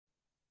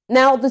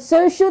Now, the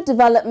Social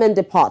Development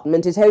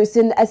Department is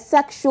hosting a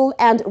Sexual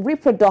and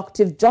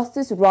Reproductive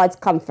Justice Rights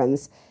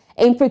Conference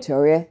in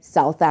Pretoria,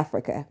 South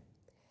Africa.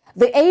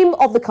 The aim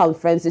of the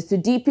conference is to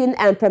deepen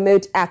and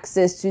promote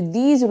access to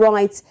these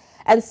rights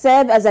and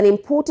serve as an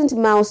important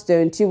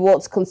milestone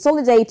towards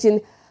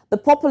consolidating the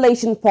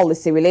population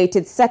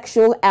policy-related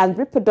sexual and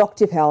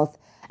reproductive health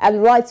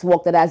and rights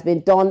work that has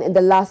been done in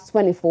the last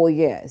 24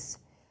 years.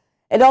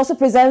 It also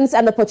presents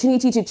an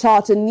opportunity to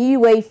chart a new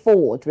way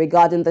forward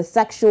regarding the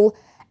sexual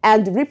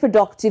and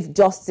reproductive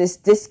justice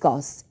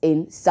discourse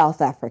in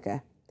South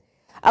Africa.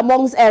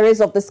 Amongst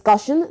areas of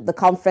discussion, the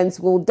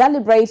conference will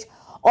deliberate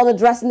on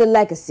addressing the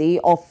legacy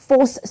of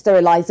forced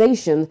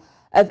sterilization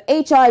of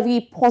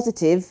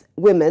HIV-positive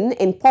women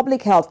in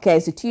public healthcare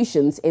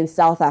institutions in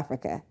South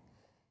Africa.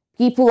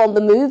 People on the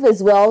move,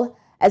 as well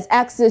as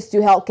access to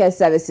healthcare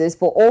services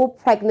for all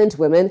pregnant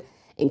women,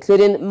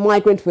 including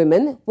migrant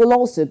women, will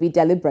also be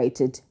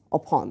deliberated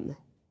upon.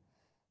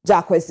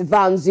 Jacques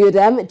van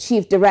Zuydam,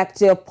 Chief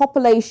Director of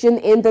Population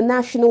in the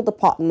National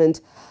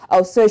Department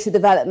of Social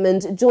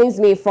Development,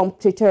 joins me from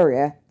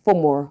Pretoria for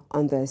more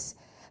on this.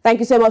 Thank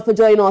you so much for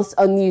joining us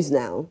on News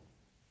Now.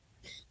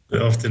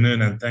 Good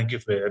afternoon, and thank you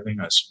for having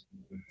us.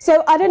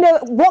 So I don't know,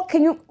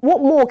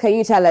 what more can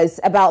you tell us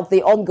about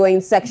the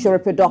ongoing Sexual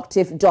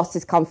Reproductive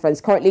Justice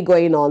Conference currently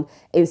going on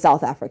in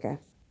South Africa?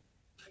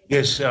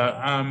 Yes,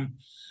 I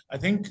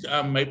think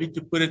maybe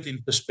to put it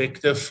in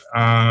perspective,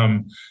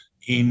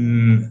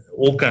 in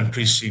all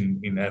countries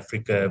in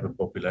Africa have a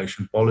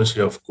population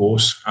policy, of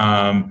course.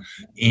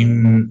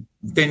 10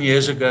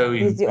 years ago,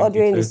 in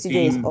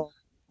 2013,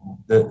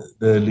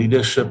 the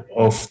leadership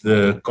of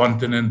the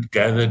continent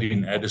gathered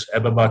in Addis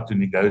Ababa to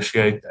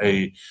negotiate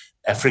a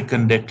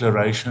African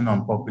Declaration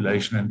on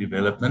Population and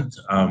Development,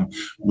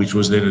 which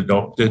was then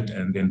adopted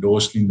and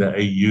endorsed in the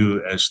AU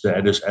as the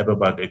Addis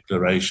Ababa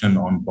Declaration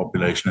on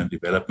Population and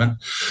Development.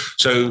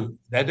 So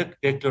that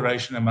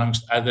declaration,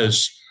 amongst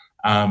others,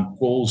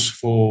 calls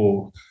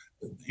for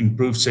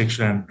improved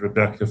sexual and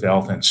reproductive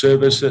health and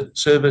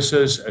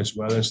services, as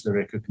well as the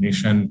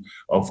recognition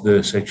of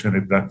the sexual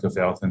and reproductive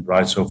health and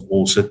rights of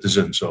all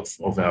citizens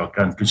of our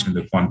countries in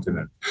the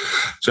continent.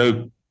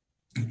 So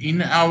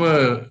in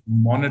our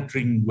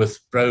monitoring with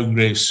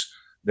progress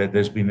that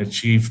has been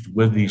achieved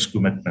with these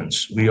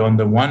commitments, we on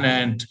the one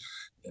hand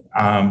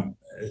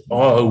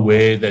are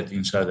aware that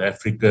in South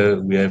Africa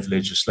we have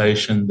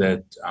legislation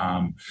that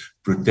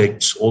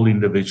protects all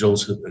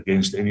individuals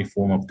against any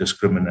form of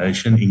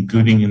discrimination,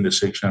 including in the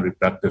sexual and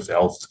reproductive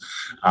health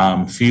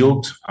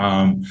field.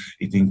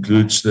 It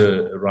includes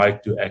the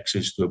right to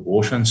access to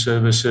abortion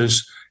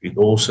services. It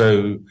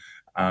also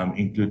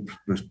includes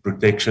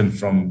protection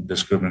from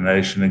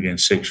discrimination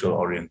against sexual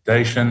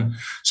orientation.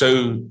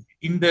 So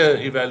in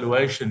the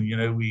evaluation,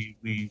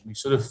 we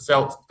sort of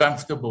felt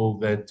comfortable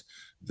that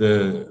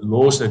the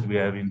laws that we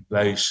have in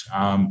place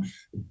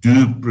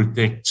do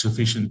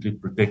sufficiently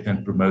protect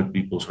and promote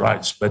people's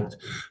rights. But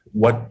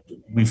what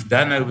we've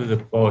done over the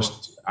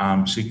past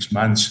 6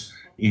 months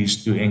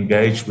is to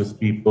engage with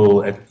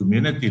people at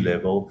community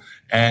level,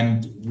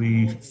 and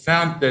we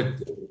found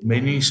that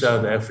many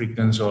South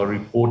Africans are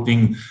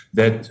reporting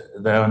that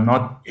they are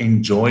not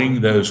enjoying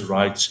those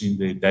rights in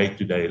their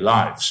day-to-day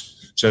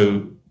lives.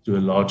 So to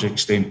a large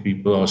extent,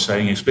 people are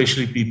saying,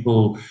 especially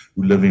people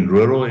who live in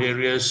rural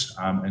areas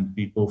and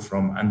people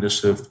from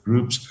underserved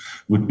groups,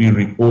 would be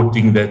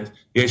reporting that,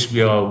 yes,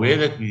 we are aware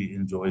that we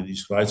enjoy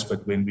these rights,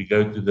 but when we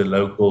go to the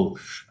local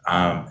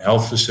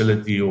health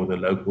facility or the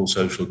local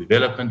social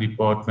development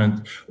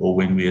department, or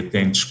when we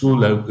attend school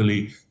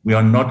locally, we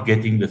are not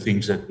getting the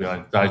things that we are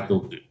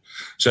entitled to.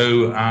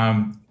 So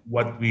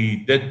what we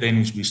did then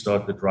is we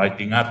started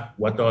writing up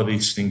what are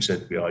these things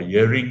that we are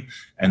hearing.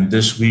 And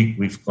this week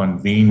we've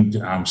convened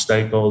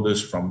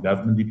stakeholders from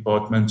government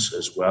departments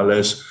as well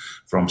as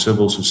from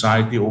civil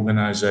society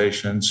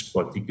organizations,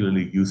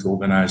 particularly youth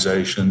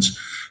organizations,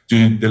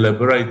 to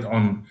deliberate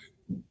on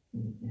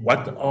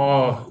what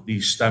are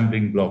these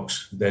stumbling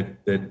blocks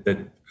that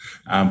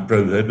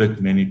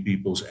prohibit many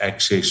people's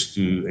access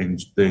to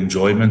the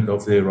enjoyment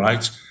of their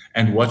rights,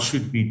 and what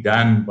should be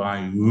done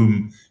by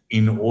whom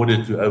in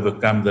order to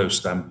overcome those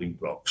stumbling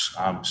blocks.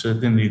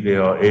 Certainly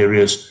there are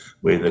areas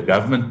where the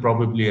government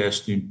probably has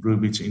to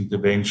improve its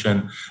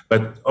intervention,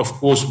 but of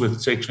course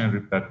with sexual and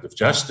reproductive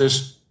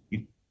justice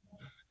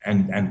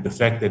and the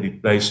fact that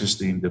it places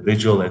the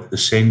individual at the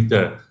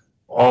center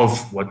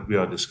of what we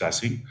are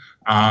discussing,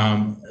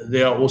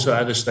 there are also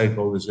other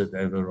stakeholders that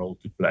have a role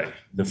to play: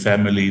 the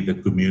family, the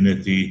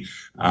community,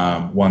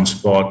 one's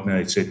partner,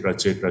 etc.,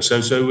 etc.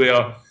 So we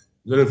are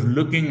sort of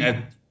looking at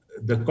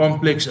the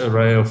complex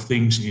array of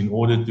things in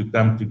order to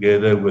come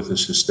together with a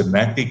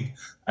systematic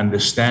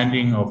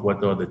understanding of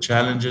what are the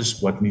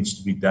challenges, what needs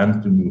to be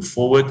done to move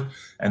forward.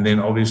 And then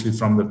obviously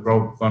from the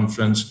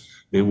conference,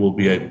 there will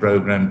be a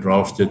program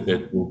drafted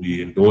that will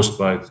be endorsed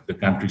by the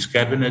country's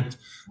cabinet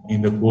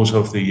in the course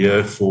of the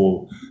year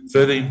for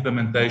further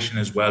implementation,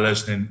 as well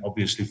as then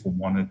obviously for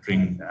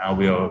monitoring how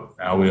we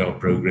are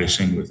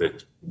progressing with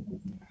it.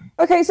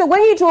 Okay, so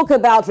when you talk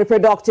about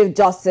reproductive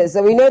justice,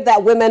 we know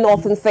that women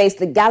often face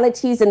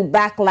legalities and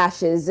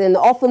backlashes, and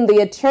often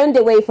they are turned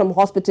away from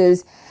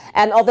hospitals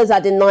and others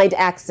are denied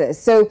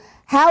access. So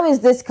how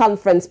is this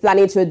conference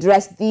planning to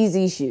address these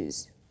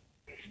issues?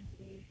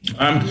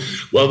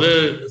 Well,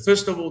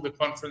 first of all, the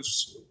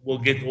conference will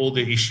get all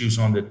the issues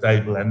on the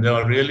table, and there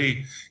are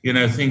really,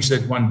 things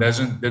that one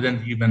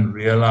didn't even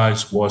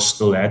realize was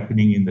still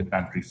happening in the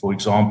country. For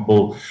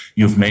example,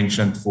 you've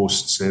mentioned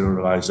forced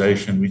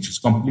sterilization, which is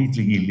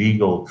completely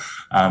illegal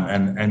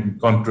and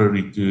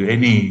contrary to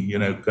any,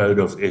 code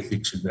of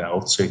ethics in the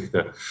health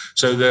sector.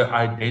 So the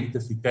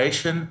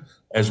identification,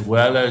 as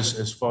well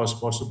as far as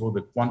possible,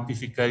 the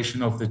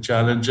quantification of the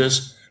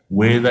challenges,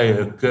 where they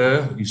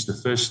occur is the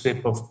first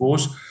step, of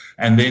course,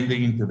 and then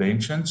the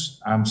interventions.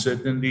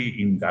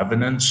 Certainly in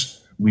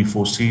governance, we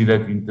foresee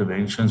that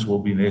interventions will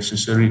be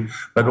necessary,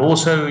 but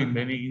also in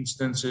many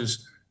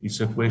instances, it's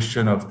a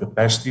question of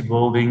capacity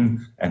building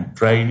and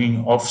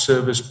training of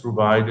service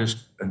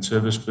providers and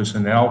service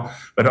personnel.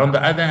 But on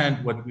the other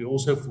hand, what we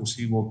also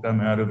foresee will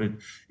come out of it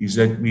is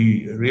that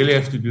we really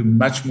have to do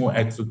much more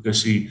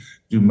advocacy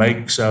to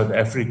make South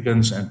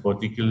Africans, and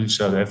particularly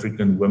South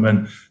African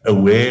women,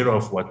 aware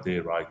of what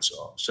their rights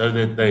are, so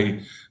that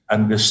they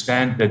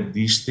understand that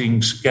these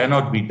things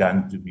cannot be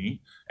done to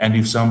me. And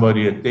if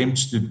somebody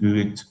attempts to do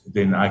it,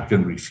 then I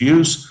can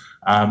refuse.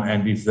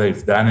 And if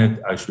they've done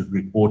it, I should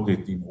report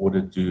it in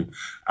order to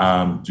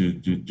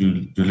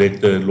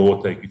let the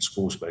law take its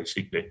course,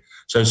 basically.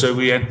 So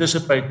we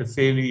anticipate a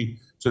fairly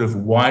sort of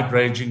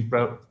wide-ranging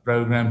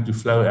program to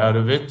flow out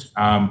of it.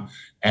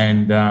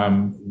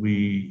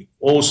 We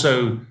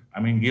also,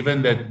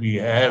 given that we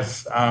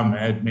have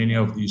had many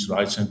of these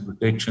rights and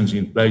protections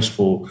in place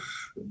for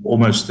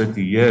almost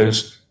 30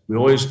 years, we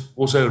always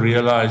also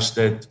realize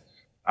that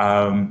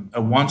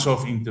a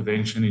once-off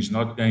intervention is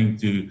not going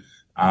to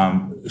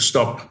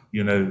stop,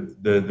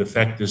 the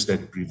factors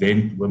that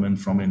prevent women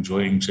from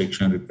enjoying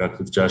sexual and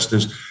reproductive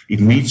justice.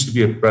 It needs to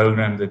be a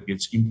program that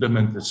gets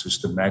implemented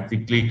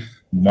systematically,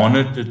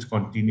 monitored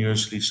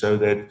continuously, so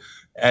that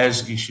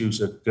as issues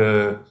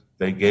occur,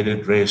 they get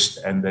addressed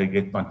and they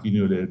get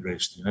continually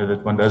addressed.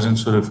 That one doesn't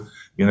sort of,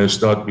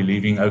 start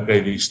believing,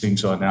 okay, these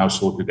things are now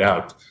sorted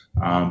out,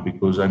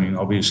 because,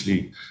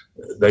 obviously,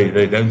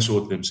 they don't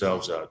sort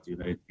themselves out.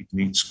 It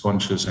needs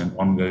conscious and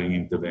ongoing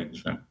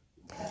intervention.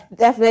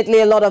 Definitely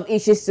a lot of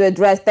issues to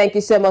address. Thank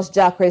you so much,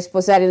 Jacques,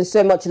 for shedding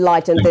so much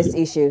light on this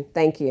issue.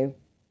 Thank you.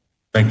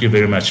 Thank you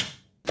very much.